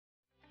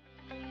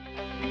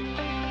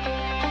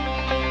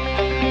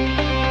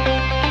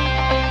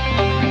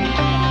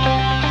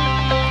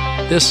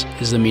This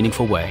is The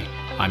Meaningful Way.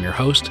 I'm your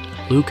host,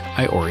 Luke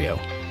Iorio.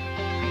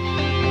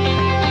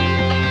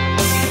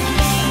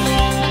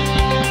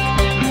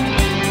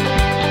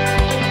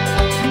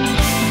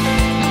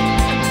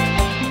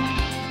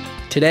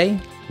 Today,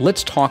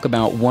 let's talk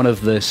about one of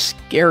the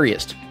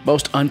scariest,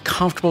 most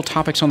uncomfortable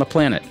topics on the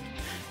planet.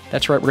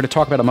 That's right, we're going to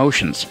talk about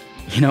emotions.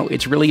 You know,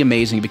 it's really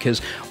amazing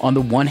because on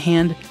the one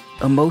hand,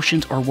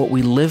 emotions are what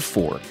we live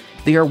for.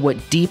 They are what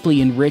deeply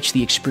enrich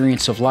the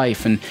experience of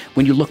life. And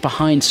when you look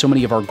behind so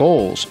many of our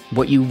goals,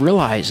 what you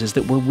realize is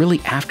that we're really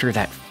after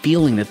that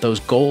feeling that those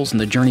goals and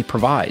the journey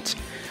provides.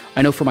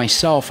 I know for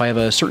myself, I have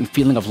a certain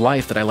feeling of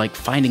life that I like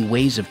finding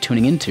ways of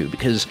tuning into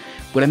because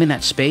when I'm in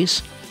that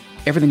space,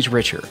 everything's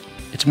richer.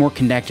 It's more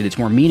connected. It's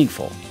more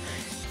meaningful.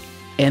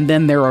 And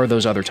then there are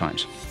those other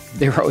times.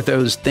 There are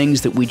those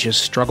things that we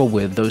just struggle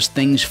with, those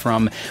things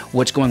from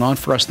what's going on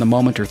for us in the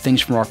moment or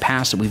things from our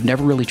past that we've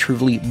never really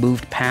truly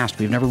moved past,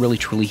 we've never really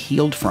truly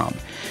healed from.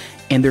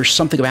 And there's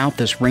something about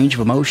this range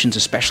of emotions,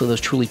 especially those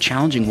truly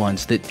challenging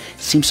ones, that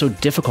seem so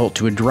difficult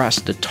to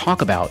address, to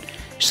talk about,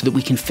 so that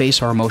we can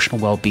face our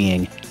emotional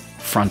well-being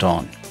front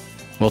on.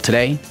 Well,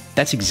 today,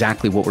 that's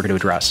exactly what we're going to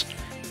address.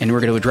 And we're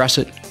going to address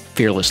it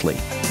fearlessly.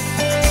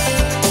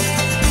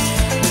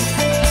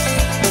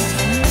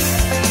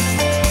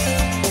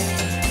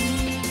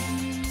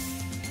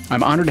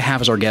 I'm honored to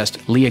have as our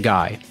guest Leah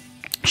Guy.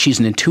 She's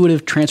an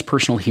intuitive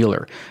transpersonal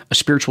healer, a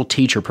spiritual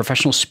teacher,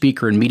 professional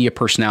speaker, and media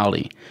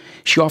personality.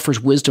 She offers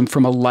wisdom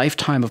from a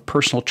lifetime of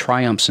personal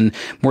triumphs and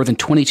more than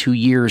 22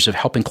 years of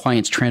helping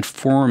clients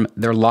transform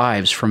their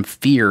lives from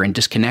fear and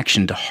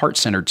disconnection to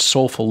heart-centered,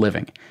 soulful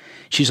living.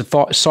 She's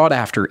a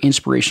sought-after,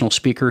 inspirational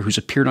speaker who's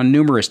appeared on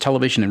numerous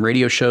television and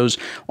radio shows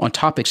on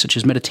topics such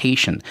as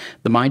meditation,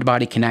 the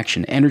mind-body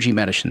connection, energy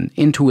medicine,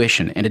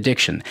 intuition, and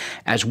addiction,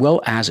 as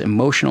well as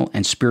emotional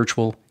and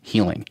spiritual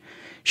healing.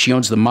 She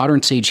owns the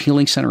Modern Sage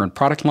Healing Center and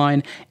product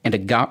line and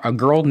a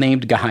Girl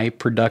Named Guy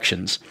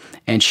Productions.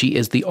 And she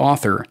is the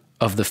author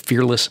of The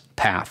Fearless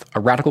Path, a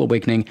radical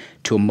awakening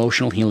to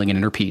emotional healing and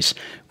inner peace,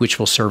 which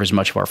will serve as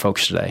much of our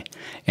focus today.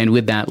 And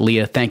with that,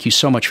 Leah, thank you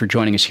so much for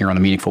joining us here on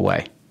The Meaningful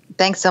Way.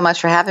 Thanks so much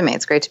for having me.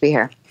 It's great to be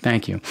here.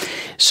 Thank you.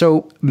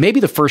 So maybe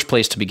the first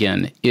place to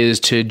begin is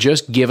to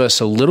just give us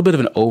a little bit of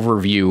an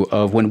overview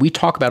of when we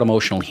talk about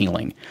emotional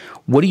healing.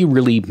 What do you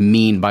really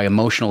mean by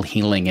emotional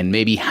healing, and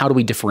maybe how do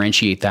we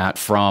differentiate that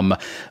from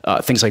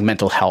things like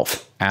mental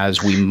health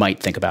as we might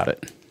think about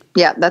it?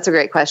 Yeah, that's a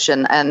great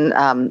question and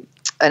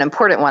an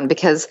important one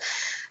because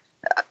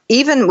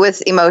even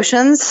with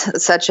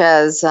emotions such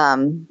as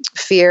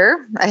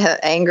fear,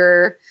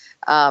 anger,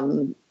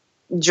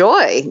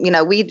 joy,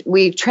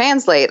 we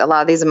translate a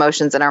lot of these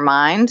emotions in our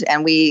mind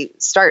and we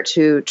start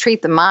to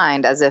treat the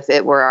mind as if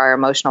it were our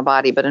emotional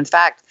body. But in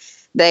fact,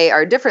 they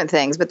are different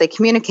things, but they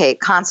communicate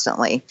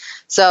constantly.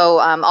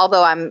 So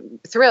although I'm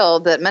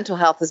thrilled that mental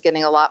health is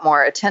getting a lot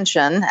more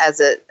attention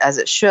as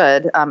it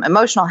should,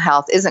 emotional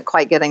health isn't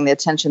quite getting the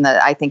attention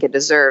that I think it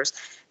deserves,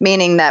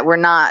 meaning that we're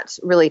not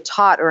really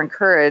taught or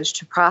encouraged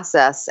to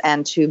process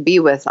and to be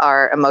with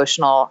our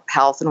emotional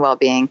health and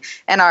well-being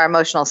and our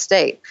emotional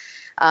state.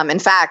 In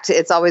fact,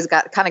 it's always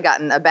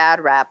gotten a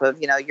bad rap of,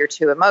 you're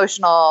too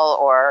emotional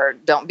or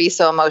don't be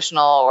so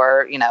emotional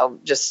or,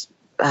 just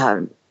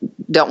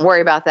don't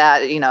worry about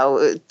that.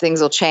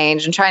 Things will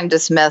change, and trying to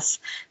dismiss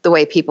the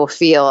way people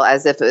feel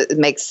as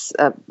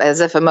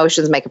if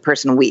emotions make a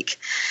person weak.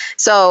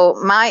 So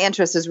my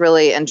interest is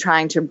really in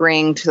trying to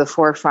bring to the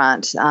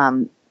forefront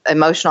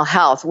emotional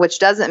health, which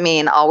doesn't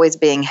mean always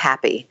being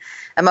happy.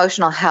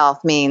 Emotional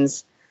health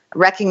means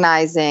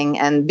recognizing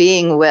and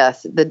being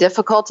with the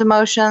difficult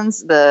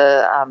emotions,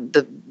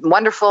 the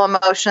wonderful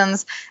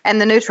emotions, and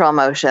the neutral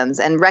emotions,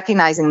 and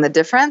recognizing the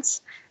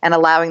difference and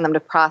allowing them to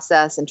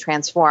process and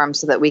transform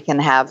so that we can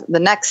have the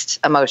next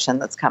emotion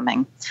that's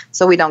coming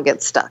so we don't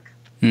get stuck.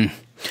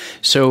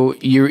 So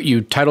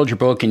you titled your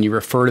book and you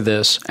refer to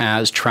this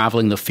as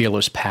Traveling the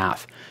Fearless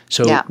Path.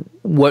 So yeah.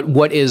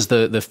 What is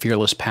the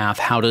fearless path?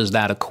 How does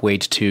that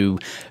equate to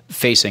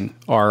facing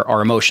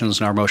our emotions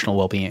and our emotional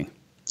well-being?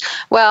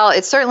 Well,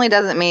 it certainly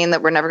doesn't mean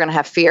that we're never going to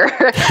have fear.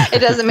 It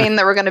doesn't mean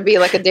that we're going to be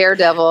like a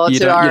daredevil. You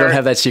don't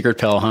have that secret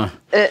pill, huh?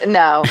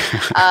 No.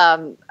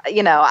 I'm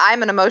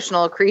an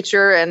emotional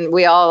creature, and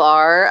we all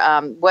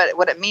are.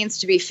 What it means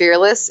to be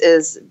fearless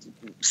is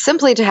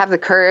simply to have the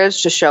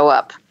courage to show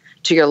up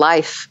to your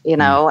life,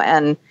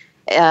 and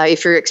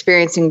if you're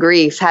experiencing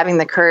grief, having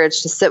the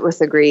courage to sit with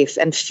the grief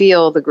and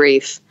feel the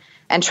grief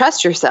and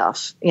trust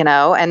yourself,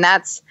 and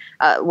that's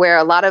where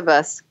a lot of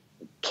us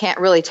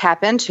can't really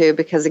tap into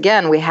because,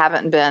 again, we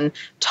haven't been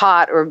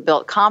taught or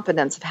built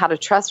confidence of how to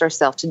trust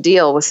ourselves to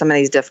deal with some of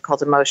these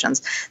difficult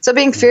emotions. So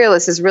being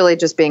fearless is really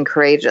just being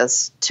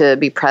courageous to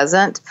be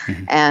present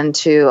and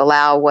to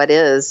allow what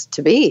is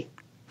to be.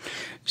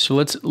 So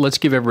let's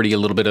give everybody a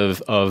little bit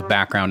of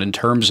background in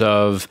terms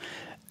of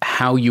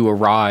how you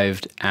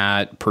arrived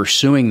at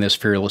pursuing this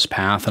fearless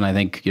path. And I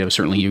think,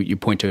 certainly you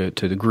point to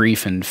the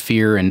grief and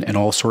fear and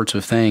all sorts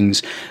of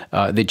things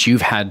that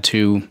you've had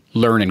to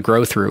learn and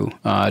grow through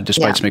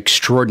despite some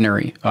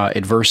extraordinary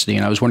adversity.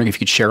 And I was wondering if you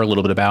could share a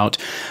little bit about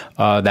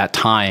that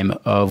time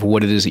of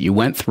what it is that you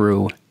went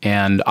through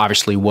and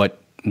obviously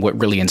what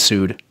really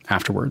ensued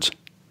afterwards.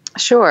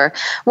 Sure.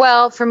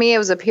 Well, for me, it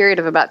was a period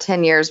of about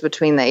 10 years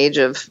between the age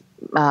of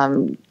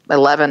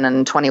 11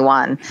 and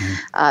 21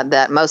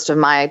 that most of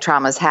my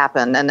traumas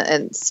happened. And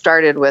it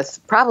started with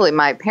probably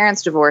my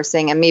parents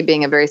divorcing and me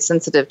being a very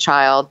sensitive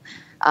child.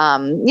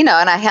 And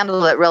I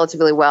handled it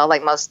relatively well,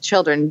 like most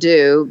children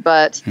do.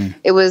 But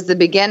it was the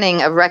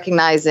beginning of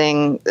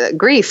recognizing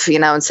grief,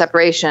 and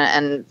separation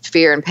and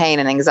fear and pain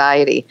and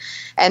anxiety.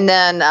 And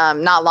then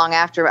not long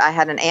after, I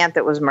had an aunt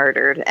that was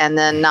murdered. And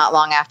then not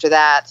long after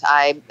that,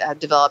 I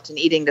developed an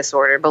eating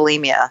disorder,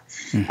 bulimia.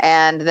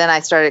 And then I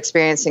started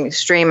experiencing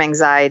extreme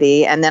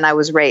anxiety. And then I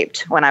was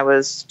raped when I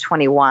was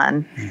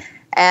 21.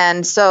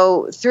 And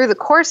so through the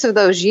course of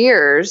those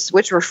years,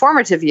 which were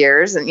formative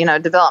years and,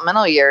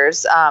 developmental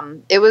years,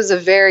 it was a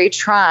very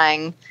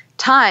trying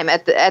time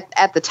at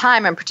the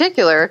time in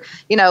particular,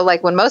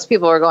 like when most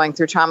people are going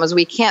through traumas,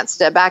 we can't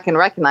step back and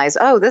recognize,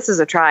 oh, this is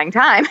a trying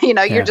time.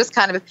 You're just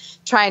kind of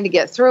trying to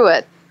get through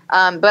it.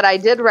 But I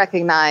did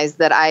recognize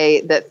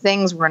that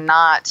things were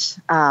not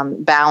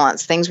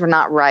balanced, things were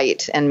not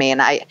right in me.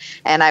 And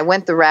I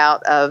went the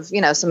route of,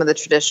 some of the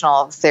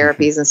traditional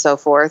therapies and so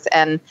forth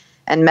and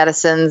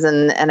medicines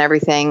and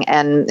everything.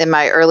 And in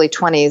my early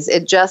 20s,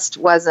 it just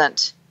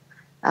wasn't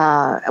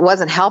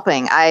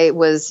helping. I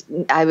was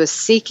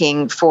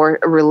seeking for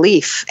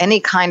relief,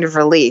 any kind of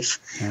relief.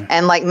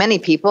 And like many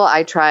people,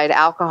 I tried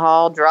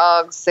alcohol,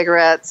 drugs,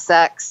 cigarettes,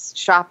 sex,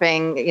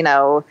 shopping,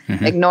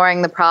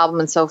 ignoring the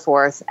problem and so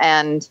forth.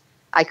 And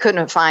I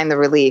couldn't find the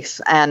relief.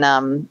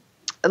 And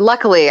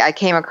luckily, I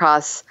came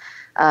across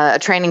a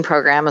training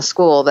program, a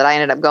school that I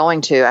ended up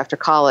going to after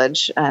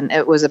college. And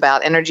it was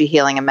about energy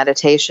healing and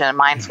meditation and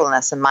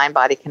mindfulness and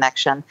mind-body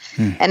connection.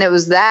 And it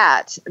was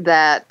that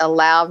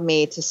allowed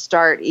me to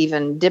start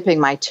even dipping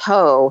my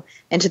toe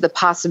into the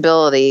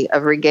possibility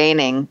of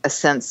regaining a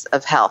sense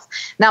of health.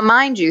 Now,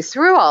 mind you,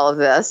 through all of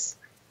this,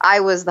 I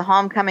was the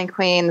homecoming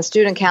queen, the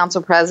student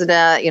council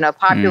president,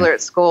 popular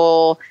at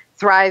school,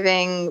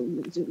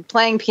 thriving,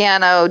 playing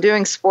piano,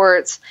 doing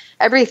sports,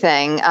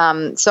 everything.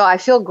 So I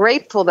feel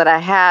grateful that I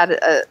had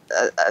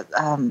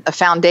a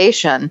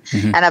foundation,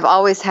 and I've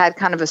always had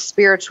kind of a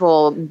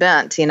spiritual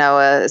bent,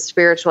 a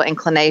spiritual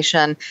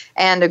inclination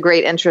and a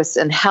great interest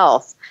in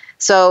health.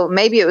 So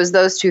maybe it was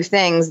those two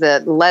things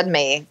that led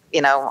me,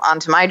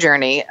 onto my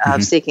journey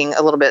of seeking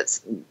a little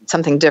bit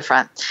something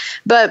different.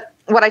 But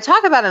what I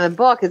talk about in the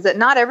book is that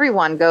not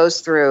everyone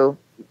goes through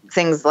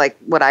things like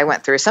what I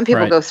went through. Some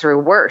people go through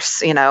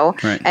worse,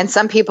 and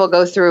some people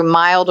go through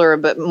milder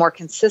but more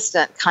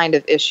consistent kind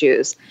of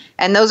issues.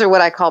 And those are what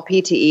I call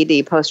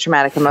PTED,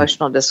 post-traumatic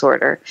emotional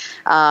disorder.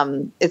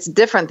 It's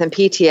different than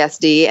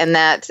PTSD in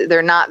that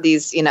they're not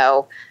these,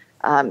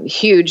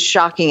 huge,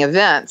 shocking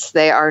events.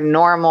 They are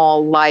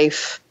normal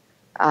life,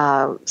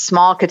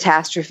 small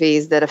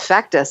catastrophes that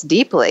affect us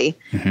deeply,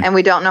 and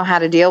we don't know how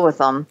to deal with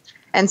them.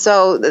 And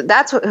so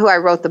that's who I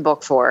wrote the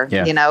book for,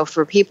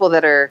 for people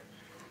that are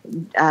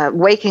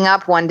waking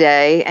up one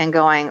day and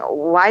going,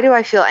 why do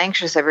I feel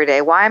anxious every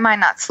day? Why am I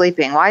not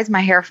sleeping? Why is my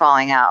hair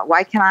falling out?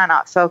 Why can I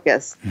not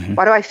focus?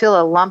 Why do I feel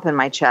a lump in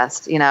my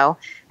chest,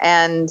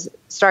 and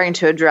starting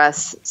to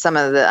address some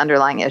of the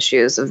underlying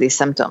issues of these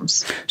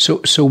symptoms.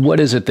 So what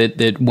is it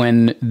that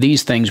when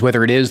these things,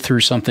 whether it is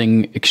through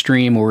something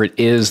extreme or it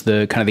is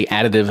the kind of the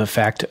additive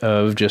effect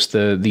of just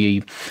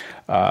the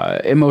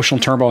emotional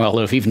turmoil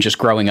of even just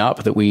growing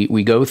up that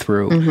we go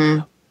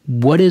through,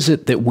 what is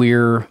it that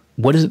we're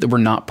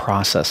not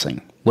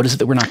processing? What is it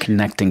that we're not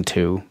connecting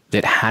to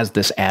that has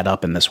this add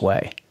up in this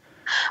way?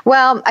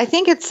 Well, I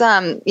think it's,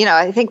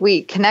 I think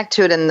we connect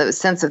to it in the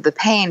sense of the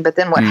pain, but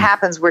then what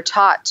happens, we're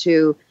taught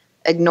to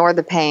ignore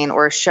the pain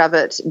or shove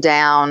it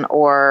down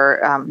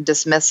or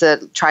dismiss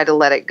it, try to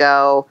let it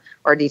go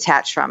or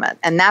detach from it.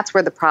 And that's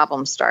where the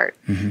problems start.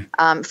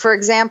 For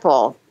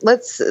example,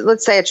 let's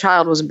say a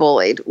child was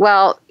bullied.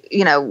 Well,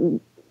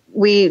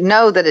 we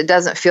know that it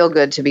doesn't feel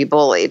good to be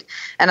bullied.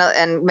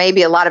 And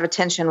maybe a lot of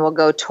attention will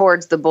go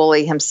towards the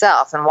bully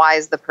himself. And why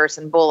is the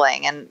person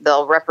bullying? And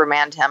they'll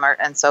reprimand him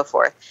and so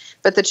forth.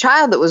 But the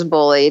child that was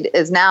bullied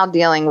is now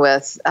dealing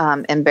with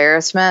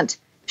embarrassment,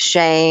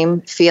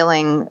 shame,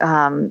 feeling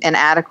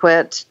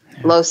inadequate,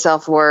 low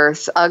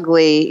self-worth,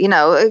 ugly.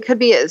 It could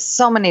be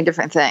so many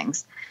different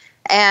things.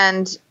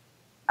 And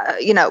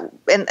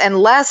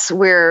unless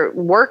we're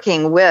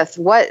working with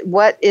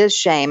what is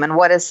shame and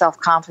what is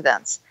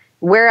self-confidence,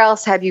 where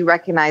else have you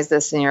recognized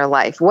this in your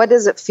life? What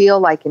does it feel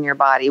like in your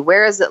body?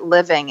 Where is it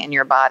living in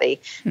your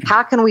body?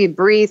 How can we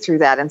breathe through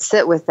that and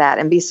sit with that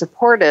and be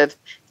supportive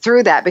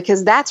through that?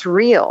 Because that's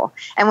real.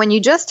 And when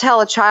you just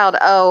tell a child,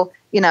 oh,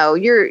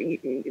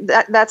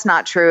 that's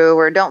not true,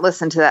 or don't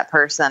listen to that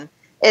person,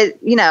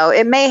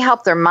 it may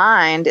help their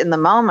mind in the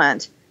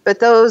moment, but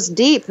those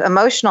deep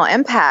emotional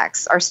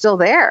impacts are still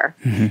there,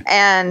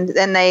 and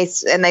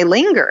they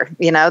linger.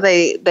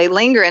 They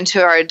linger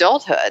into our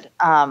adulthood,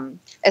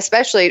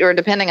 especially or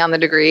depending on the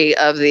degree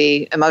of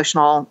the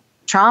emotional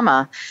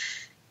trauma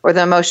or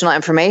the emotional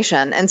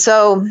information. And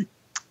so,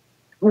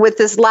 with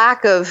this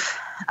lack of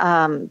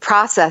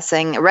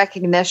processing,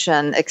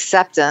 recognition,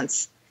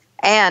 acceptance,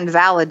 and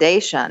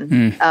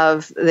validation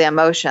of the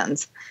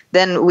emotions,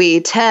 then we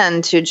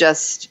tend to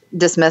just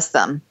dismiss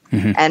them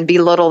and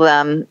belittle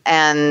them,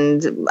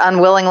 and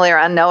unwillingly or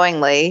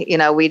unknowingly,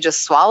 we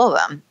just swallow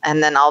them.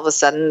 And then all of a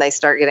sudden they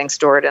start getting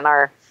stored in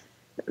our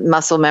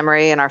muscle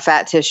memory and our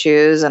fat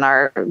tissues and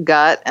our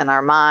gut and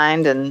our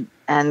mind, and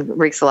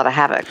wreaks a lot of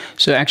havoc.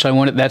 So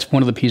actually, that's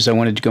one of the pieces I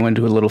wanted to go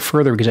into a little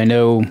further, because I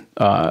know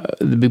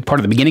the big part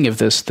of the beginning of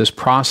this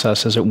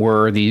process, as it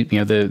were,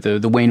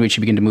 the way in which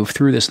you begin to move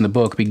through this in the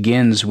book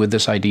begins with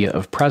this idea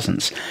of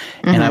presence.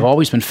 And I've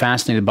always been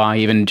fascinated by,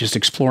 even just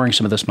exploring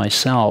some of this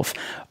myself,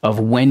 of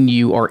when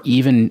you are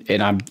even,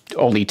 and I'm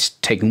only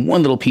taking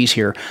one little piece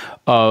here,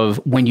 of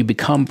when you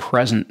become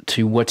present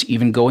to what's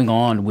even going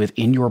on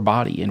within your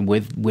body and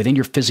within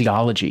your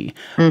physiology,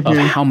 of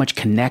how much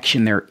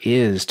connection there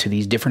is to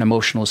these different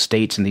emotional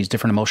states and these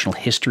different emotional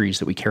histories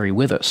that we carry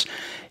with us.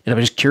 And I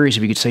was just curious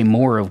if you could say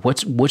more of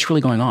what's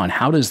really going on.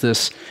 How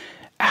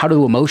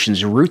do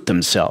emotions root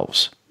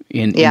themselves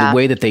in the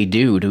way that they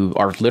do to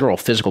our literal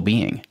physical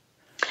being?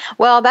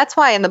 Well, that's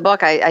why in the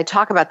book I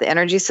talk about the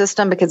energy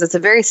system, because it's a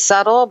very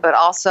subtle but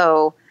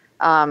also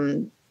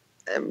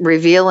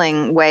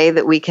revealing way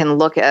that we can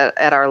look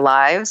at our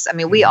lives. I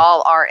mean, we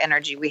all are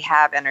energy. We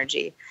have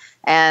energy,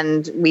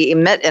 and we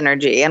emit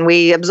energy, and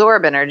we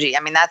absorb energy. I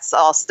mean, that's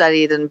all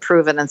studied and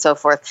proven and so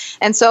forth.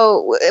 And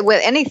so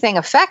when anything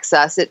affects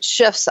us, it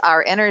shifts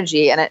our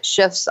energy, and it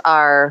shifts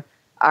our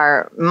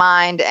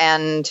mind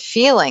and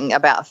feeling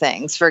about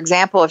things. For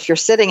example, if you're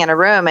sitting in a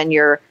room and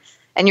you're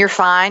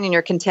fine and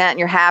you're content and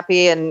you're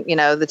happy and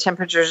the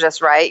temperature's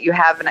just right, you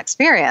have an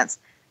experience.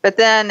 But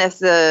then if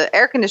the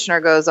air conditioner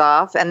goes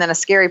off and then a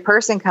scary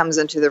person comes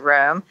into the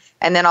room,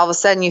 and then all of a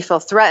sudden you feel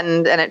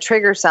threatened and it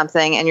triggers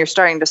something and you're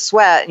starting to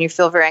sweat and you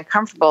feel very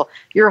uncomfortable,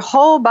 your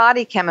whole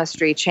body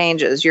chemistry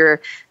changes. Your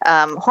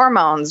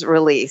hormones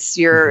release.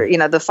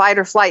 The fight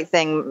or flight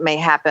thing may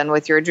happen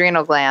with your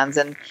adrenal glands,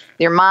 and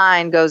your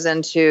mind goes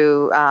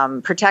into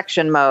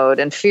protection mode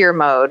and fear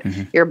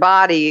mode. Your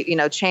body,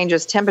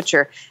 changes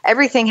temperature.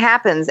 Everything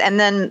happens. And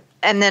then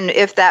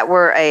if that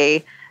were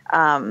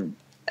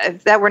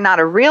if that were not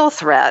a real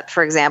threat,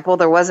 for example,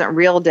 there wasn't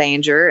real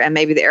danger, and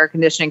maybe the air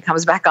conditioning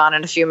comes back on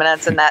in a few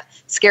minutes and that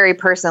scary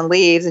person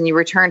leaves and you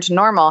return to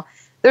normal,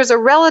 there's a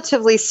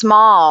relatively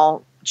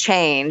small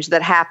change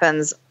that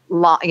happens,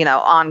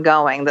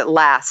 ongoing, that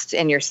lasts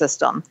in your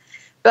system.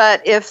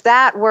 But if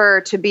that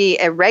were to be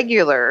a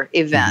regular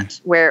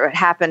event where it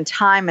happened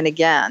time and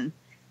again,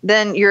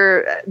 then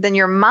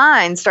your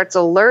mind starts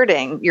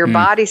alerting your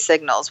body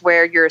signals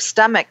where your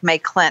stomach may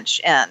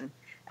clench in.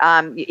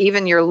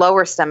 Even your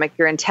lower stomach,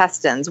 your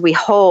intestines, we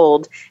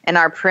hold in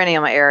our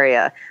perineum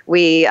area.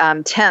 We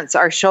tense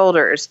our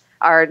shoulders.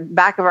 Our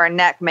back of our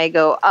neck may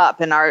go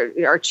up, and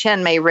our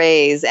chin may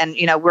raise, and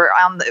we're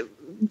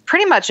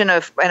pretty much in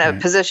a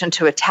position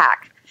to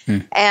attack.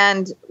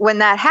 And when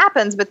that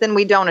happens, but then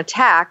we don't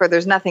attack, or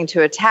there's nothing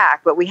to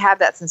attack, but we have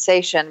that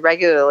sensation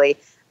regularly,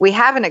 we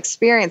have an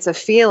experience of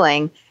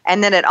feeling,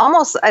 and then it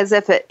almost as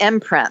if it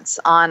imprints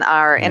on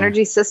our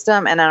energy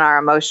system and on our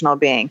emotional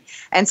being.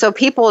 And so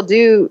people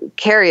do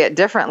carry it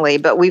differently,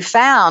 but we've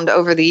found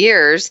over the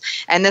years,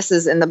 and this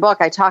is in the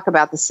book, I talk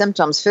about the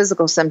symptoms,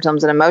 physical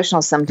symptoms and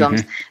emotional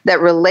symptoms that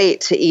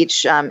relate to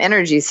each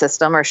energy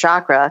system or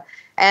chakra.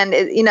 And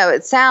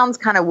it sounds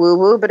kind of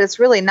woo-woo, but it's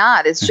really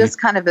not. It's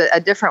just kind of a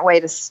different way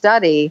to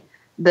study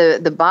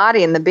the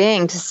body and the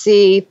being, to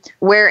see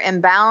where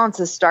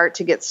imbalances start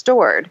to get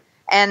stored.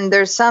 And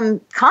there's some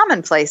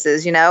common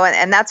places,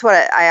 and that's what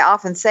I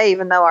often say,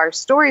 even though our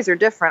stories are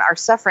different, our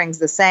suffering's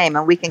the same.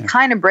 And we can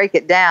kind of break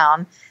it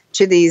down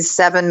to these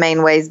 7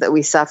 main ways that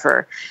we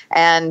suffer.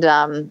 And,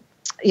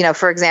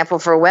 for example,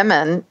 for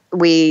women,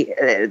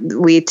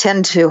 we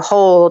tend to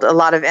hold a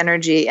lot of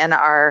energy in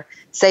our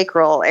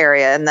sacral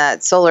area, in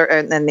that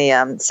in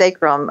the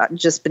sacrum,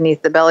 just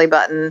beneath the belly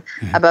button,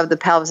 above the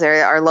pelvis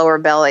area, our lower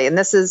belly. And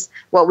this is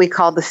what we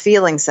call the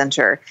feeling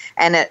center.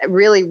 And it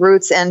really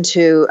roots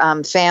into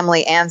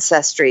family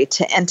ancestry,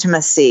 to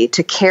intimacy,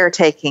 to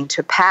caretaking,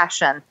 to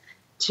passion,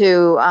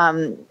 to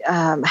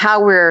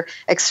how we're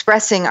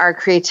expressing our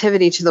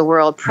creativity to the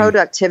world,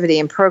 productivity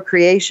and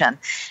procreation.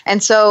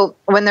 And so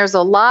when there's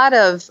a lot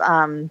of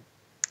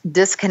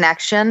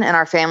disconnection in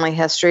our family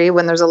history,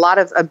 when there's a lot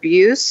of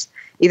abuse,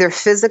 either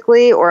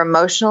physically or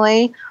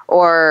emotionally,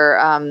 or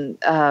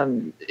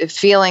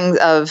feelings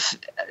of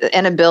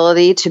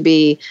inability to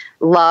be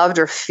loved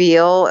or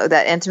feel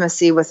that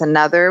intimacy with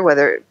another,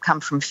 whether it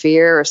come from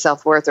fear or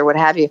self-worth or what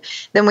have you,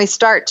 then we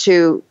start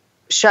to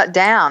shut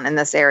down in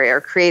this area or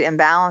create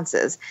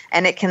imbalances.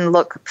 And it can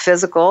look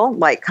physical,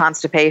 like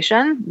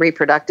constipation,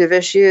 reproductive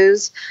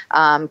issues,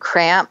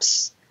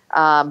 cramps,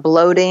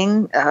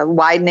 bloating,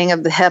 widening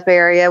of the hip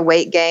area,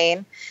 weight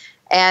gain.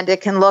 And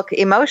it can look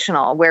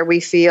emotional, where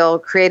we feel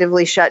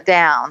creatively shut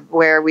down,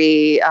 where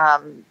we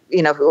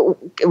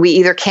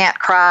either can't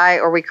cry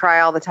or we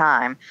cry all the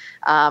time.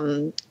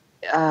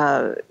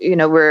 Where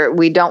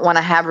we don't want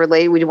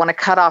to we want to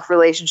cut off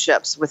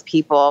relationships with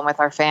people and with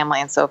our family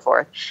and so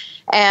forth.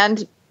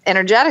 And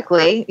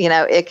energetically,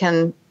 it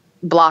can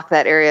block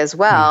that area as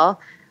well,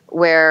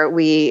 where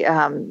we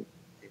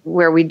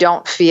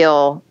don't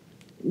feel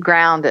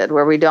grounded,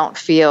 where we don't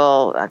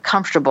feel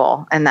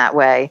comfortable in that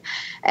way,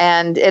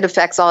 and it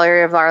affects all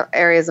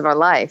areas of our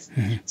life.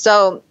 Mm-hmm.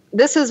 So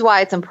this is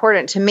why it's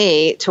important to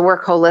me to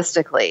work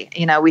holistically.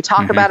 We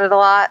talk about it a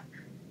lot,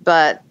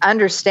 but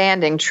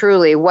understanding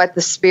truly what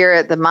the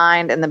spirit, the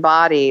mind, and the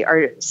body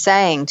are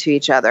saying to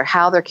each other,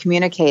 how they're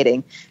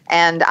communicating.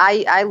 And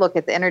I look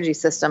at the energy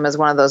system as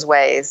one of those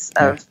ways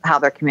of how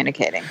they're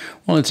communicating.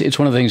 Well, it's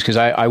one of the things, because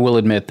I will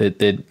admit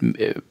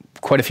that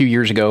quite a few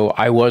years ago,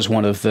 I was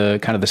one of the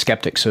kind of the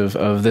skeptics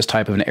of this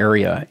type of an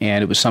area.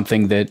 And it was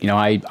something that,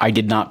 I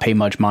did not pay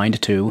much mind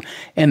to.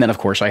 And then, of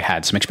course, I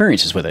had some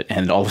experiences with it.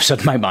 And all of a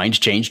sudden, my mind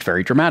changed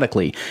very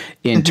dramatically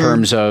in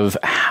terms of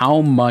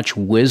how much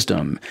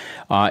wisdom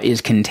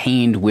is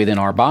contained within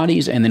our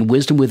bodies, and then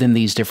wisdom within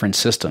these different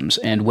systems.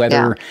 And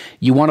whether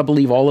you want to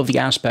believe all of the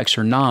aspects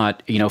or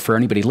not, for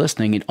anybody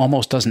listening, it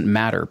almost doesn't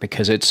matter,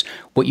 because it's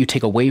what you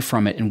take away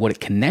from it and what it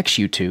connects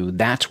you to.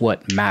 That's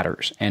what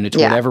matters. And it's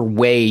whatever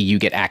way you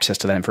get access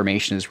to that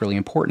information is really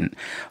important.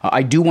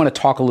 I do want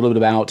to talk a little bit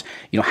about,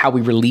 how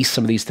we release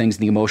some of these things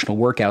in the emotional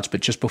workouts.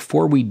 But just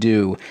before we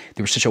do,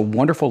 there was such a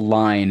wonderful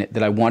line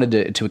that I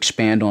wanted to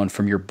expand on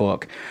from your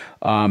book.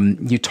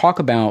 You talk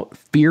about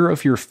fear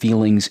of your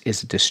feelings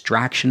is a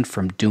distraction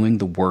from doing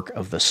the work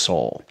of the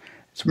soul.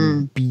 It's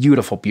a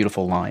beautiful,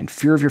 beautiful line.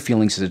 Fear of your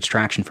feelings is a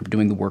distraction from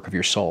doing the work of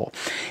your soul.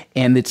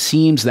 And it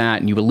seems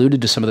that, and you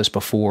alluded to some of this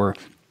before,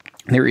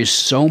 there is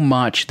so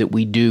much that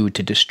we do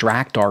to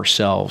distract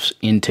ourselves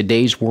in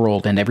today's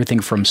world, and everything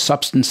from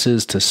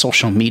substances to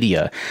social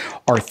media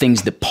are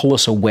things that pull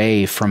us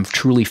away from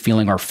truly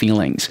feeling our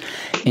feelings.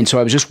 And so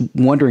I was just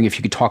wondering if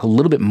you could talk a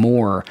little bit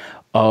more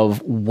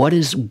of what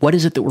is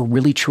it that we're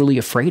really truly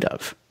afraid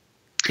of?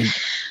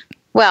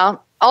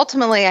 Well,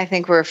 ultimately, I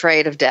think we're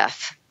afraid of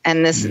death.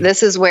 And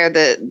this is where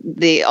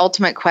the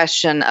ultimate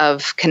question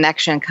of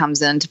connection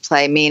comes into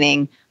play,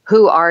 meaning,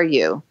 who are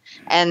you?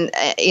 And,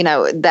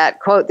 that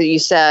quote that you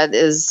said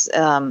is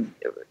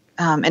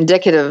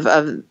indicative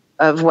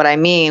of what I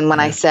mean when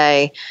I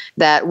say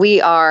that we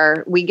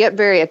get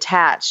very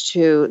attached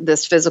to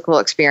this physical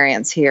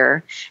experience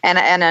here. And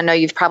I know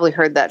you've probably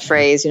heard that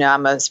phrase,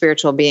 I'm a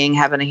spiritual being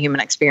having a human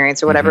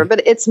experience or whatever,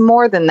 but it's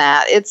more than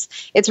that.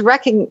 It's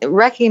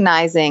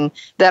recognizing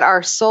that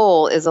our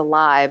soul is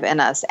alive in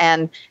us.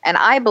 And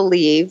I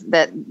believe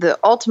that the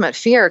ultimate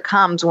fear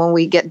comes when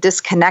we get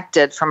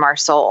disconnected from our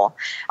soul.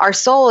 Our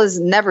soul is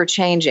never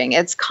changing.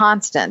 It's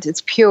constant.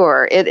 It's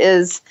pure. It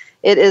is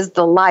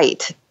the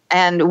light.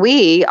 And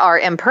we are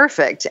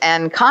imperfect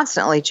and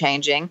constantly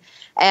changing.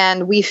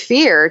 And we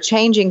fear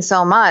changing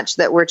so much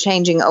that we're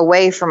changing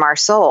away from our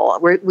soul.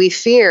 We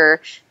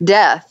fear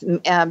death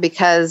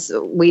because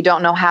we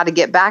don't know how to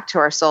get back to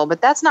our soul.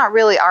 But that's not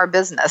really our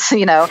business.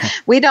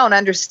 We don't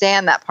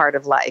understand that part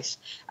of life.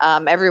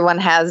 Everyone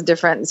has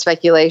different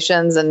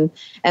speculations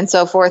and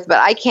so forth. But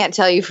I can't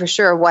tell you for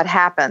sure what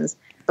happens.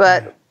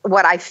 But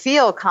what I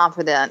feel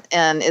confident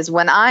in is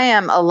when I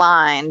am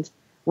aligned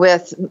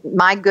with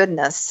my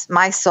goodness,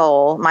 my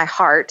soul, my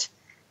heart,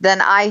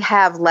 then I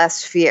have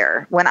less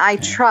fear. When I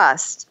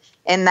trust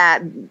in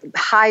that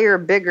higher,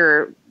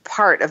 bigger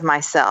part of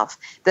myself,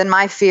 then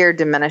my fear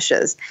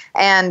diminishes.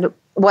 And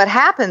what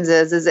happens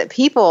is that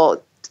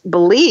people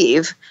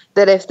believe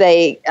that if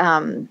they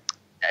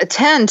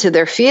attend to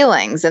their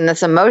feelings and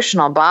this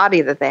emotional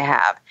body that they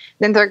have,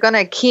 then they're going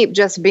to keep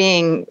just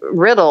being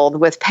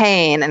riddled with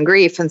pain and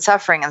grief and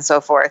suffering and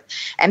so forth,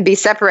 and be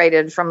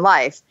separated from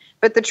life.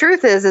 But the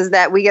truth is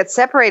that we get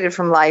separated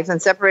from life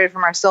and separated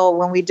from our soul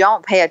when we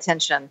don't pay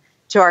attention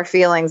to our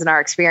feelings and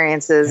our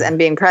experiences and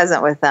being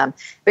present with them,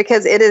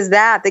 because it is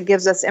that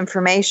gives us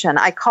information.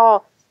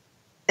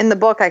 In the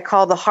book, I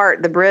call the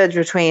heart the bridge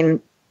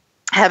between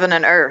heaven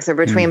and earth, or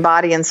between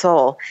body and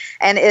soul.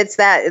 And it's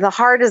that the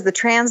heart is the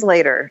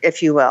translator,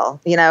 if you will.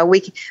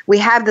 We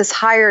have this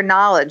higher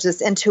knowledge,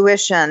 this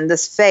intuition,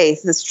 this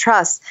faith, this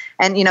trust,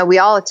 and, we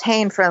all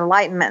attain for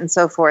enlightenment and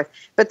so forth.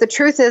 But the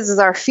truth is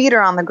our feet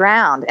are on the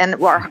ground, and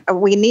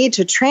we need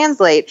to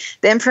translate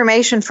the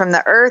information from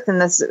the earth and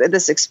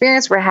this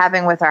experience we're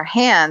having with our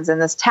hands and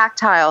this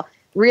tactile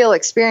real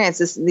experience,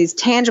 these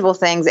tangible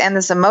things, and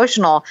this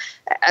emotional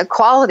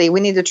quality. We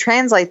need to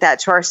translate that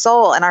to our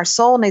soul, and our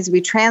soul needs to be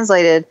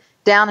translated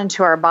down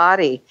into our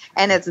body.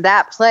 And it's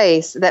that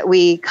place that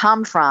we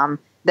come from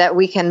that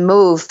we can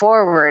move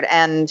forward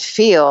and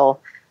feel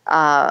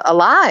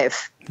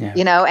alive,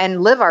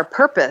 and live our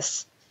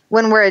purpose.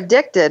 When we're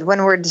addicted,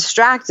 when we're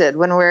distracted,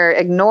 when we're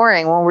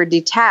ignoring, when we're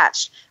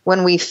detached,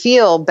 when we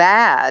feel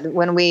bad,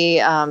 when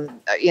we,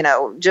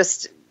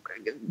 just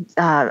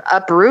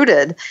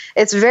uprooted,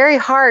 it's very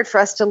hard for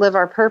us to live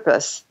our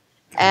purpose.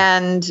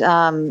 And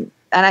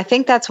I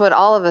think that's what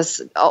all of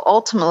us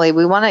ultimately,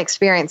 we want to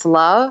experience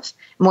love,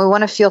 and we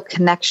want to feel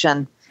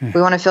connection. We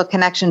want to feel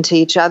connection to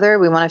each other.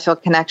 We want to feel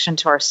connection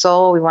to our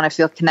soul. We want to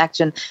feel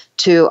connection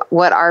to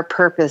what our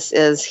purpose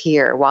is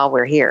here while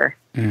we're here.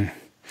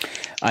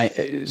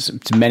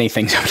 It's many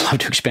things I would love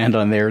to expand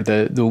on there.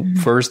 The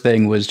first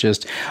thing was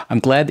just, I'm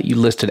glad that you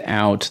listed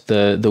out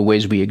the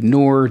ways we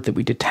ignore, that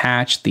we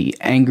detach, the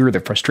anger, the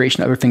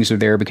frustration, other things are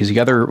there, because the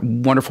other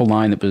wonderful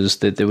line that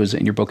was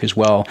in your book as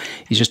well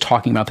is just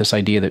talking about this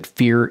idea that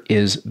fear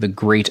is the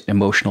great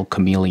emotional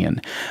chameleon.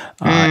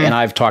 And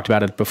I've talked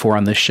about it before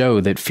on this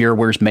show, that fear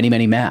wears many,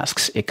 many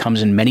masks. It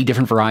comes in many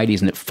different varieties,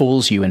 and it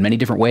fools you in many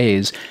different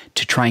ways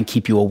to try and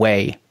keep you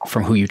away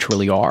from who you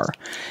truly are.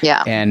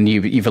 Yeah. And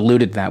you've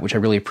alluded to that, which I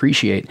really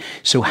appreciate.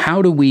 So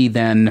how do we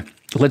then,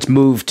 let's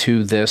move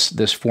to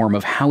this form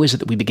of how is it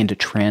that we begin to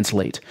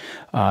translate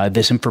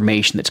this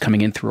information that's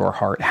coming in through our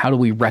heart? How do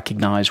we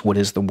recognize what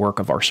is the work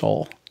of our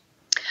soul?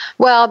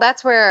 Well,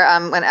 that's where,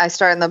 when I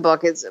start in the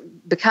book, is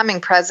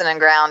becoming present and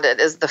grounded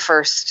is the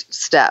first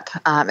step.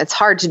 It's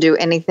hard to do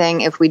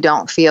anything if we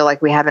don't feel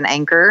like we have an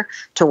anchor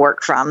to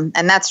work from.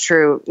 And that's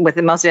true with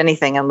most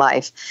anything in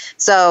life.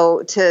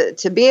 So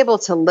to be able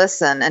to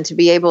listen and to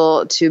be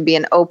able to be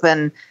an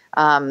open,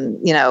 in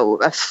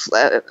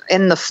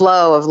the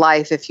flow of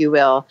life, if you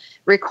will,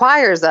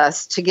 requires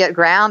us to get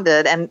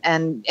grounded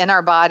and in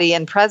our body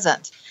and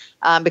present.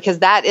 Because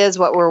that is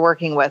what we're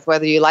working with,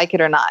 whether you like it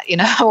or not,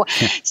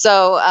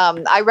 So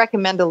I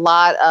recommend a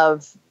lot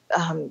of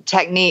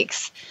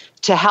techniques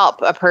to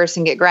help a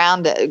person get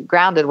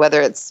grounded,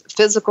 whether it's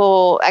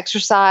physical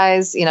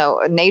exercise,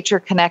 nature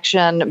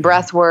connection,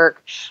 breath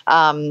work,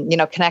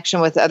 connection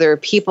with other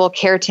people,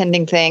 care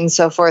tending things,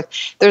 so forth.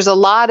 There's a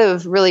lot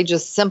of really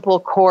just simple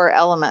core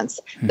elements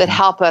that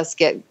help us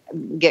get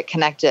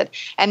connected.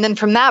 And then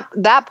from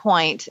that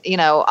point,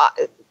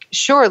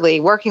 surely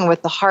working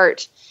with the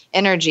heart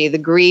energy, the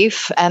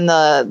grief and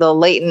the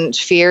latent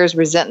fears,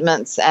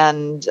 resentments,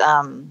 and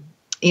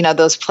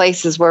those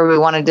places where we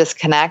want to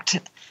disconnect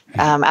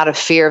out of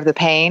fear of the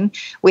pain.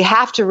 We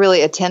have to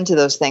really attend to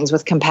those things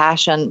with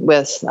compassion,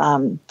 with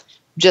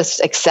just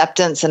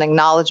acceptance and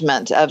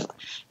acknowledgement of,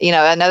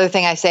 another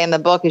thing I say in the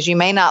book is you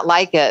may not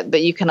like it,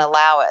 but you can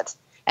allow it.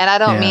 And I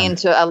don't mean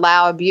to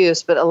allow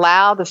abuse, but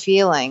allow the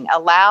feeling,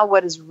 allow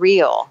what is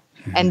real.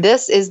 And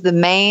this is the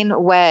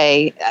main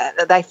way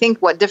that I think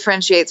what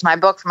differentiates my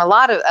book from a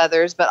lot of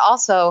others, but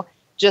also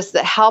just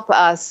that help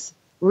us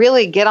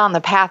really get on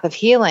the path of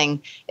healing,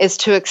 is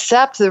to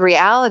accept the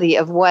reality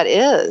of what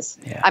is.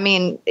 Yeah. I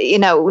mean,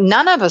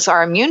 none of us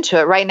are immune to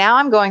it. Right now,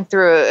 I'm going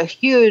through a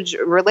huge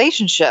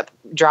relationship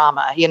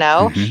drama,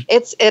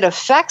 It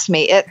affects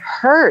me. It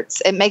hurts.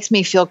 It makes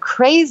me feel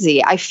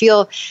crazy. I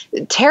feel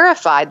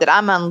terrified that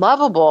I'm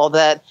unlovable,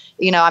 that,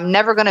 I'm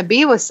never going to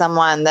be with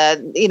someone, that,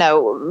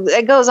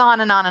 it goes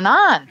on and on and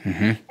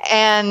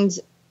on.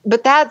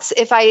 But that's,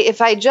 if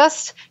I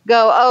just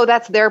go, oh,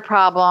 that's their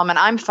problem and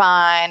I'm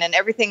fine and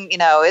everything,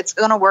 it's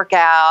going to work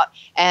out,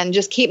 and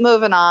just keep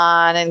moving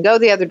on and go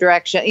the other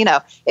direction.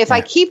 If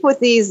I keep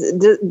with these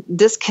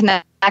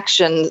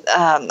disconnection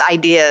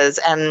ideas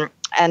and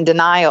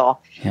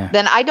denial,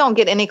 then I don't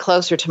get any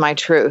closer to my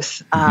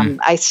truth.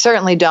 I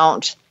certainly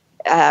don't.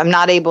 I'm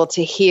not able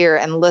to hear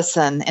and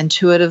listen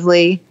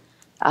intuitively,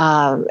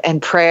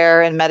 and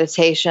prayer and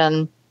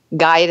meditation,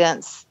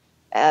 guidance.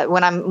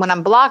 When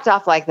I'm blocked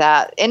off like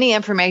that, any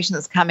information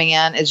that's coming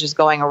in is just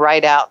going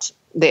right out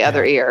the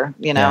other ear,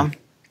 Yeah,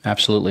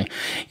 absolutely.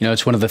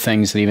 It's one of the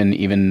things that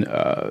even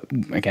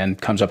again,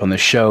 comes up on the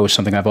show.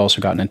 Something I've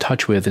also gotten in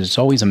touch with is it's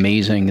always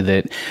amazing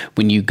that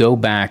when you go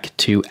back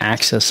to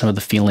access some of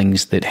the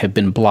feelings that have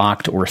been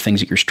blocked or things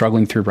that you're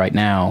struggling through right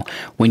now,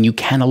 when you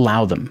can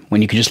allow them,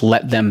 when you can just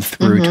let them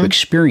through to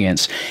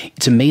experience,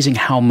 it's amazing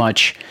how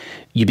much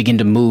you begin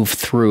to move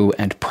through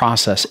and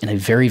process in a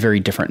very, very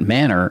different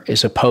manner,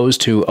 as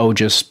opposed to,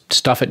 just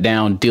stuff it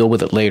down, deal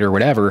with it later,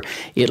 whatever.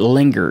 It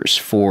lingers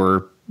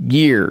for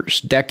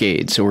years,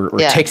 decades, or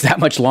takes that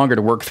much longer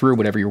to work through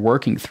whatever you're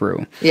working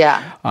through.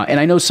 Yeah. And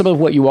I know some of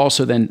what you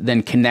also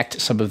then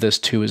connect some of this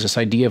to is this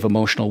idea of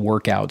emotional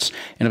workouts.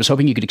 And I was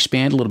hoping you could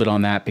expand a little bit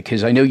on that,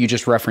 because I know you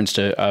just referenced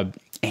a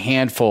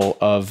handful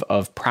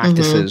of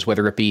practices,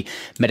 whether it be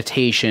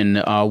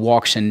meditation,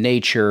 walks in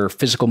nature,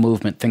 physical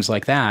movement, things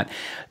like that.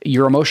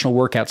 Your emotional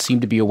workouts seem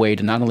to be a way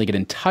to not only get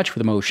in touch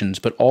with emotions,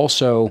 but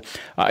also,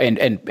 and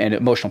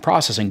emotional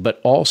processing,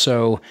 but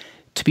also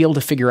to be able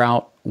to figure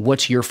out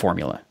what's your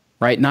formula,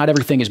 right? Not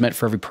everything is meant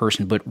for every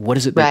person, but what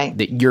is it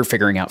that you're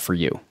figuring out for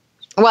you?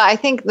 Well, I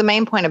think the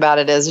main point about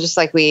it is, just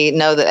like we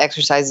know that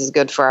exercise is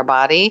good for our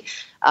body,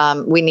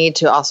 we need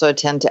to also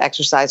attend to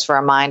exercise for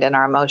our mind and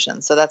our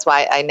emotions. So that's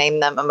why I name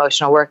them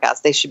emotional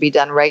workouts. They should be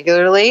done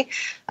regularly,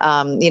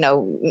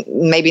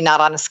 maybe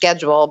not on a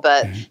schedule,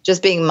 but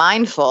just being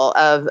mindful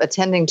of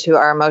attending to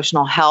our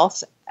emotional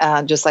health,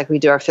 just like we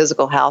do our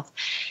physical health.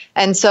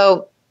 And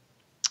so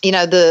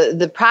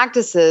the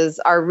practices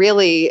are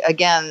really,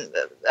 again,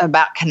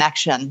 about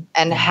connection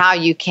and how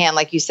you can,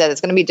 like you said,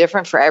 it's going to be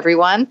different for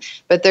everyone,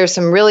 but there's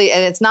some really,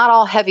 and it's not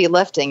all heavy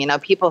lifting.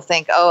 People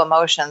think, oh,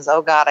 emotions,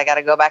 oh God, I got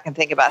to go back and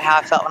think about how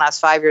I felt when I was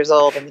 5 years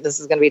old and this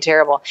is going to be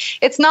terrible.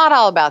 It's not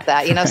all about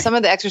that. Some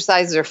of the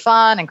exercises are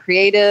fun and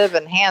creative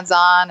and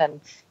hands-on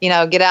and,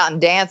 get out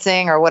and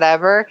dancing or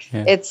whatever.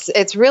 Yeah.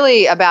 It's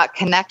really about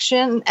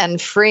connection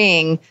and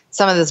freeing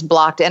some of this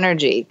blocked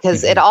energy,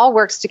 because it all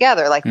works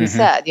together. Like we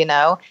said,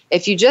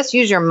 if you just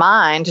use your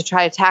mind to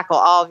try to tackle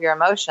all of your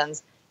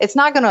emotions, it's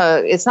not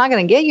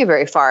gonna get you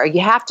very far.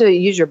 You have to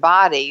use your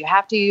body. You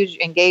have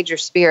to engage your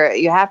spirit.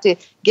 You have to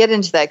get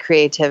into that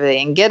creativity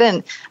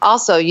and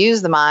also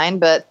use the mind,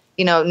 but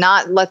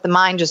not let the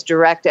mind just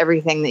direct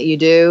everything that you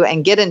do,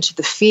 and get into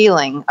the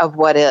feeling of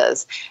what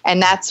is.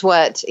 And that's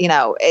what,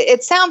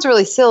 it sounds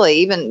really silly.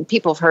 Even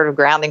people have heard of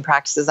grounding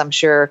practices, I'm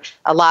sure,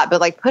 a lot,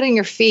 but like putting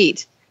your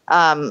feet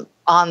on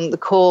the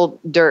cool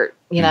dirt,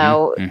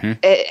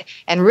 and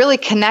really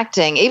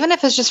connecting, even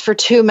if it's just for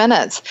 2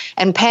 minutes,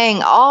 and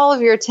paying all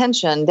of your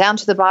attention down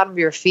to the bottom of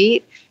your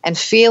feet and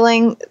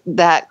feeling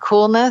that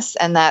coolness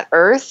and that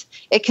earth,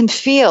 it can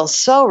feel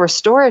so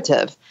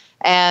restorative.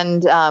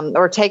 And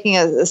or taking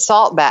a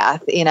salt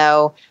bath,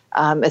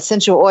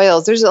 essential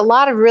oils. There's a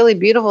lot of really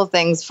beautiful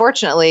things.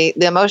 Fortunately,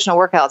 the emotional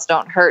workouts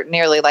don't hurt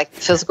nearly like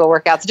the physical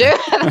workouts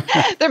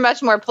do. They're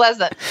much more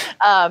pleasant.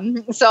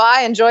 So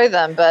I enjoy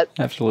them. But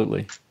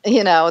absolutely,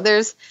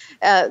 there's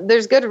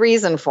good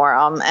reason for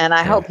them, and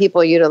I hope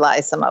people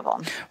utilize some of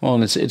them. Well,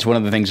 and it's one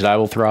of the things that I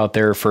will throw out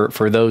there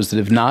for those that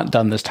have not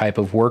done this type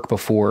of work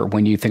before.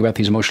 When you think about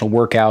these emotional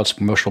workouts,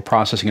 emotional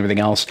processing, everything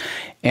else,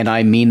 and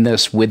I mean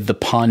this with the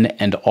pun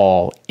and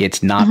all,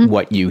 it's not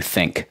what you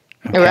think.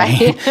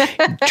 Okay?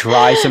 Right.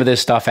 Try some of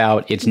this stuff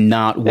out. It's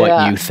not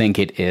what you think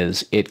it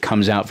is. It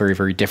comes out very,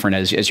 very different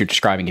as you're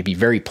describing. It can be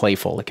very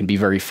playful. It can be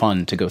very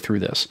fun to go through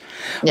this.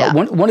 Yeah.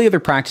 One of the other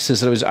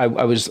practices that I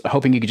was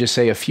hoping you could just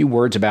say a few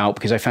words about,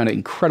 because I found it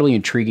incredibly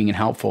intriguing and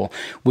helpful,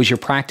 was your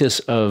practice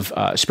of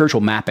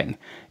spiritual mapping.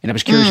 And I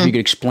was curious if you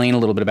could explain a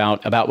little bit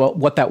about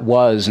what that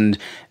was and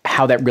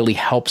how that really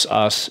helps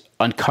us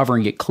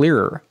uncovering it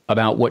clearer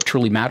about what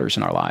truly matters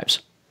in our lives.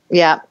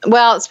 Yeah.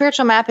 Well,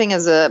 spiritual mapping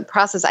is a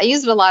process. I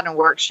use it a lot in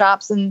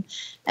workshops and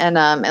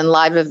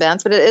live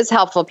events, but it is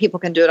helpful. People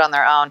can do it on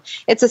their own.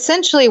 It's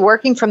essentially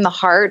working from the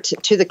heart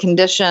to the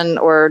condition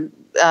or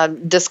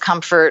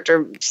discomfort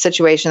or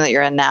situation that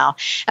you're in now.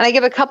 And I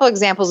give a couple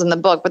examples in the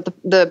book, but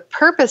the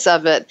purpose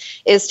of it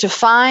is to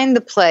find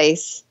the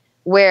place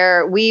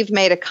where we've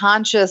made a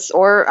conscious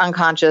or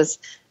unconscious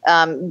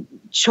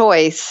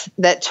choice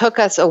that took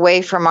us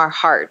away from our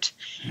heart.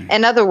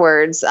 In other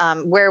words,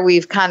 where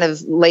we've kind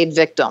of laid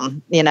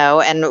victim,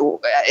 and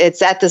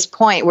it's at this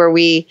point where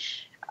we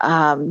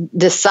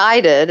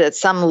decided at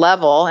some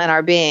level in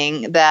our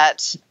being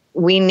that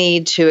we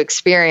need to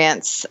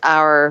experience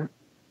our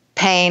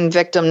pain,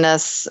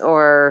 victimness,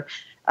 or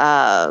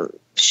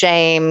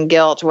shame,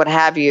 guilt, what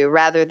have you,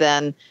 rather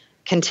than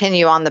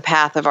continue on the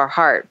path of our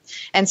heart.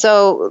 And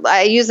so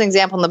I use an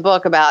example in the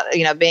book about,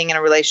 being in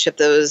a relationship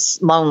that was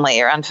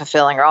lonely or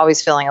unfulfilling or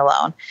always feeling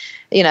alone.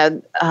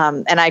 And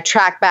I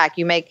track back.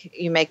 You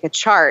make a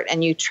chart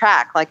and you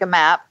track like a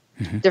map,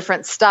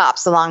 different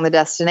stops along the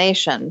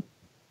destination.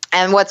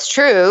 And what's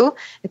true,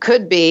 it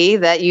could be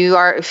that you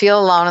feel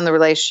alone in the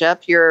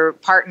relationship. Your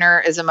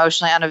partner is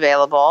emotionally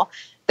unavailable.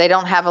 They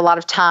don't have a lot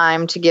of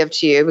time to give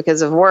to you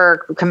because of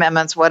work,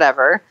 commitments,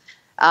 whatever.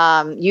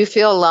 You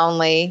feel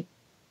lonely.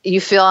 You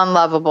feel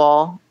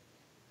unlovable.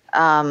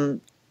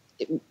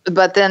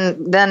 But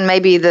then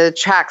maybe the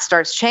track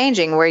starts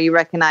changing where you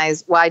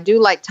recognize, well, I do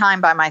like time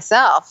by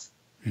myself.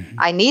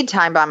 I need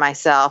time by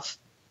myself.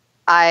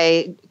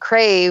 I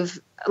crave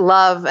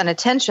love and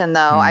attention,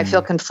 though. I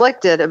feel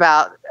conflicted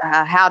about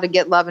how to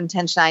get love and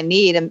attention I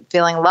need and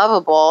feeling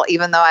lovable,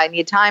 even though I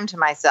need time to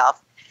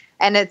myself.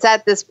 And it's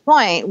at this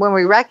point when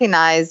we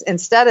recognize,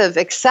 instead of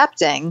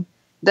accepting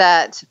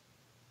that,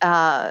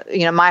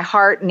 my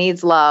heart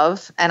needs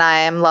love and I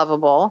am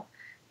lovable,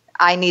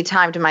 I need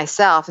time to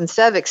myself.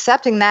 Instead of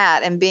accepting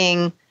that and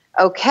being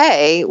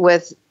okay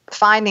with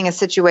finding a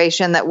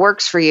situation that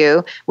works for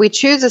you, we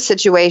choose a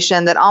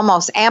situation that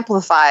almost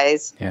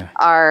amplifies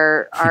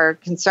our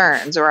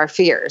concerns or our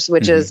fears,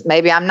 which is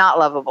maybe I'm not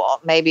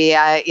lovable. Maybe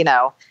I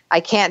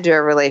can't do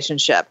a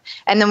relationship.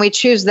 And then we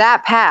choose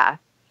that path.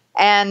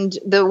 And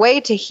the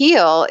way to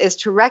heal is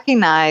to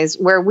recognize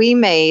where we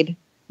made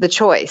the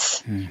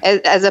choice,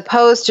 as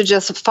opposed to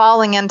just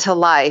falling into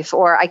life,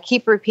 or I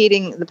keep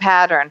repeating the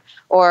pattern,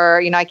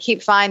 or, I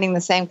keep finding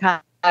the same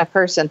kind of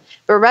person,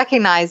 but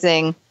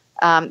recognizing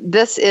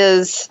this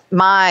is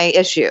my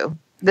issue.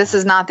 This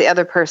is not the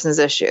other person's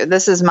issue.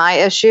 This is my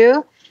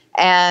issue.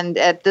 And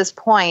at this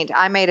point,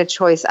 I made a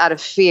choice out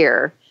of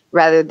fear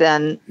rather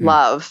than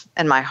love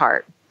in my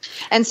heart.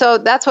 And so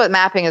that's what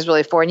mapping is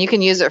really for. And you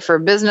can use it for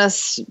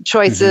business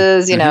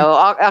choices, you know,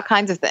 all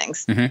kinds of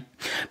things.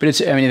 But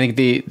it's, I mean, I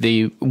think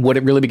the what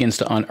it really begins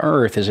to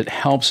unearth is it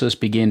helps us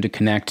begin to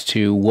connect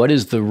to what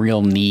is the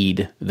real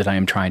need that I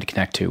am trying to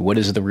connect to? What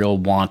is the real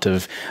want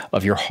of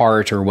your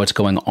heart, or what's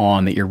going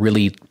on that you're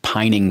really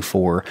pining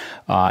for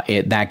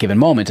at that given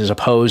moment, as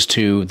opposed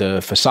to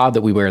the facade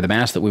that we wear, the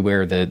mask that we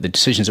wear, the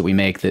decisions that we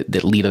make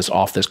that lead us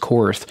off this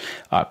course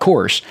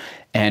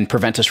and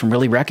prevent us from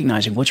really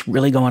recognizing what's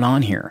really going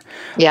on here.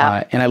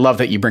 Yeah. And I love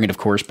that you bring it, of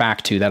course,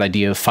 back to that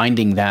idea of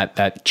finding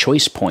that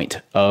choice point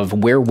of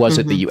where was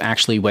it that you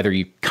actually, whether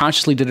you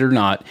consciously did it or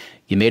not,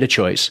 you made a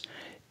choice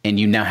and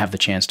you now have the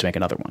chance to make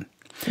another one.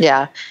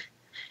 Yeah.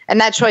 And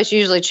that choice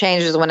usually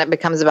changes when it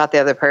becomes about the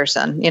other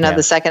person. You know,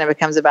 the second it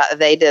becomes about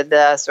they did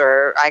this,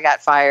 or I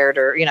got fired,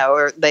 or, you know,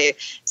 or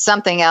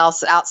something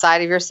else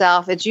outside of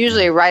yourself. It's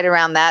usually right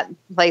around that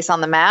place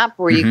on the map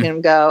where you can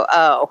go,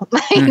 oh,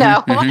 you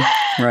know,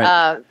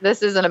 Right.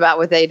 This isn't about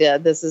what they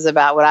did. This is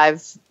about what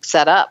I've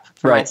set up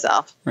for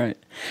myself. Right.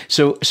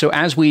 So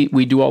as we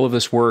do all of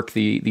this work,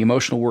 the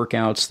emotional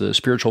workouts, the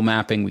spiritual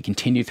mapping, we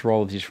continue through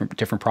all of these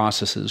different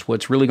processes.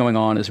 What's really going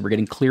on is we're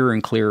getting clearer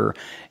and clearer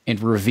and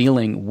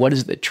revealing what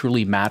is it that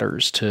truly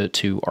matters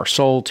to our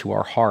soul, to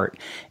our heart.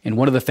 And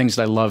one of the things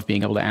that I love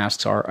being able to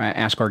ask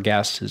our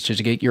guests is just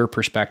to get your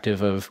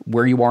perspective of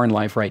where you are in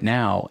life right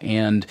now.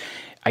 And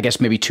I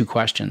guess maybe two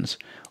questions.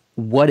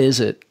 What is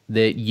it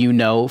that you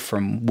know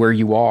from where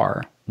you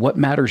are? What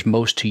matters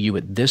most to you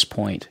at this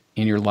point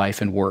in your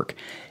life and work?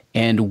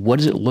 And what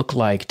does it look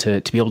like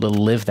to be able to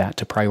live that,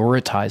 to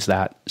prioritize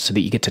that so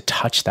that you get to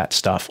touch that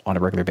stuff on a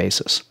regular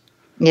basis?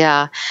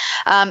 Yeah,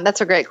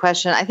 that's a great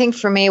question. I think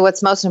for me,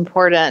 what's most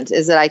important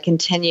is that I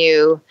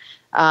continue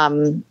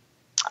my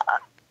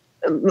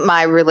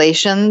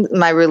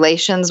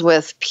relations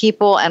with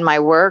people and my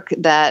work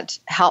that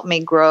help me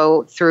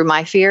grow through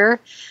my fear.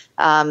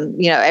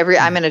 You know,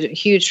 I'm in a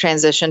huge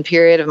transition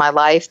period of my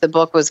life. The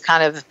book was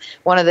kind of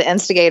one of the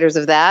instigators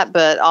of that,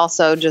 but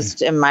also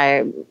just in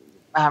my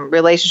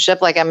relationship,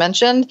 like I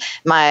mentioned,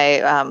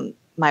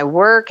 my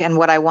work and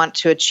what I want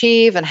to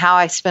achieve and how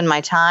I spend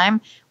my time.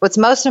 What's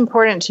most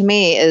important to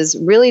me is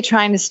really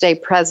trying to stay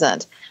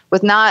present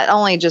with not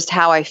only just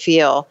how I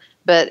feel,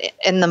 but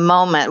in the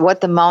moment,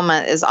 what the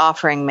moment is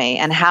offering me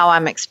and how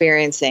I'm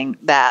experiencing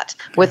that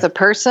with a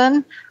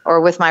person or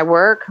with my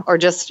work or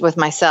just with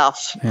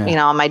myself, you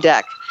know, on my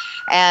deck.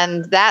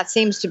 And that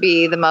seems to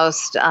be the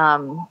most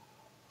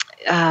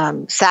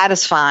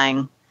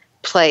satisfying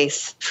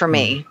place for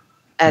me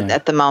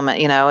at the moment,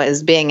 you know,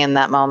 is being in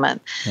that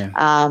moment.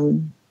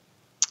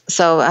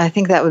 So I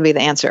think that would be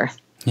the answer.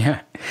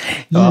 Yeah.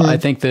 Well, I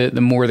think the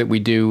more that we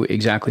do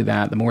exactly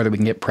that, the more that we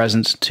can get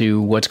presence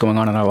to what's going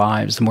on in our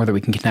lives, the more that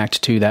we can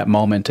connect to that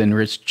moment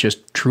and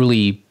just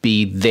truly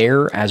be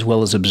there as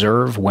well as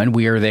observe when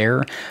we are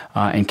there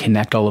and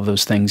connect all of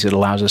those things. It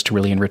allows us to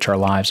really enrich our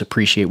lives,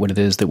 appreciate what it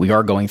is that we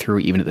are going through,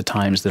 even at the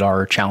times that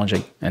are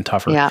challenging and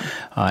tougher,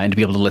 and to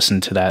be able to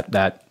listen to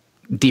that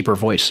deeper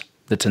voice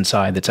that's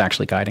inside that's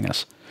actually guiding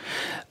us.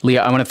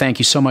 Leah, I want to thank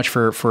you so much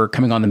for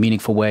coming on The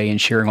Meaningful Way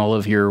and sharing all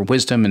of your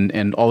wisdom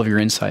and all of your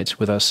insights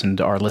with us and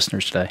our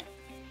listeners today.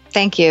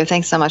 Thank you.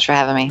 Thanks so much for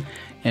having me.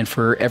 And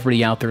for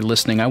everybody out there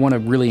listening, I want to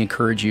really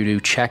encourage you to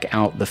check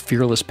out The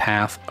Fearless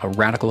Path, A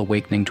Radical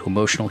Awakening to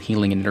Emotional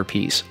Healing and Inner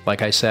Peace.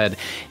 Like I said,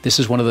 this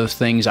is one of those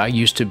things I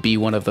used to be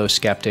one of those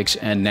skeptics,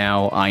 and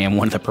now I am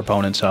one of the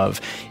proponents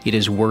of. It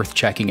is worth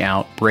checking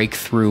out. Break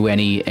through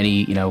any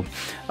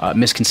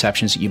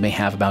misconceptions that you may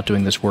have about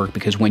doing this work,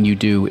 because when you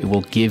do, it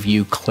will give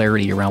you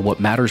clarity around what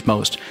matters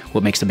most,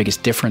 what makes the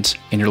biggest difference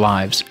in your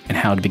lives, and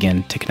how to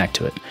begin to connect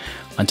to it.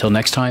 Until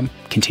next time,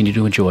 continue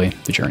to enjoy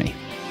the journey.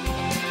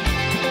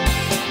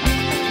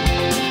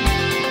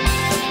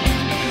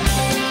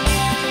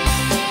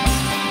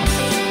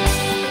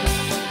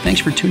 Thanks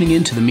for tuning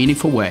in to The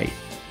Meaningful Way.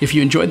 If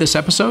you enjoyed this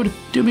episode,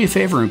 do me a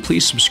favor and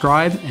please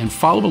subscribe and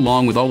follow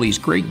along with all these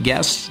great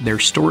guests, their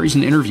stories,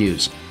 and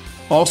interviews.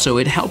 Also,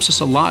 it helps us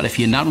a lot if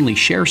you not only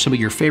share some of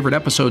your favorite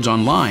episodes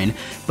online,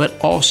 but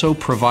also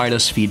provide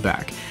us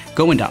feedback.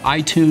 Go into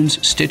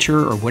iTunes,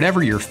 Stitcher, or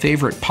whatever your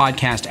favorite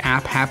podcast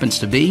app happens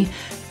to be,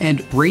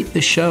 and rate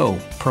the show.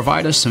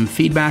 Provide us some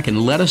feedback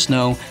and let us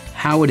know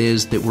how it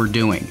is that we're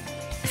doing.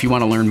 If you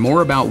want to learn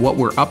more about what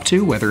we're up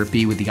to, whether it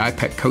be with the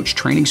iPet Coach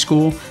Training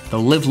School, the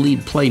Live,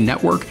 Lead, Play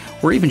Network,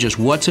 or even just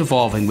what's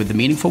evolving with The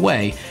Meaningful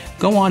Way,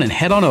 go on and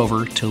head on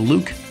over to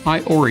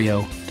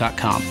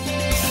lukeiorio.com.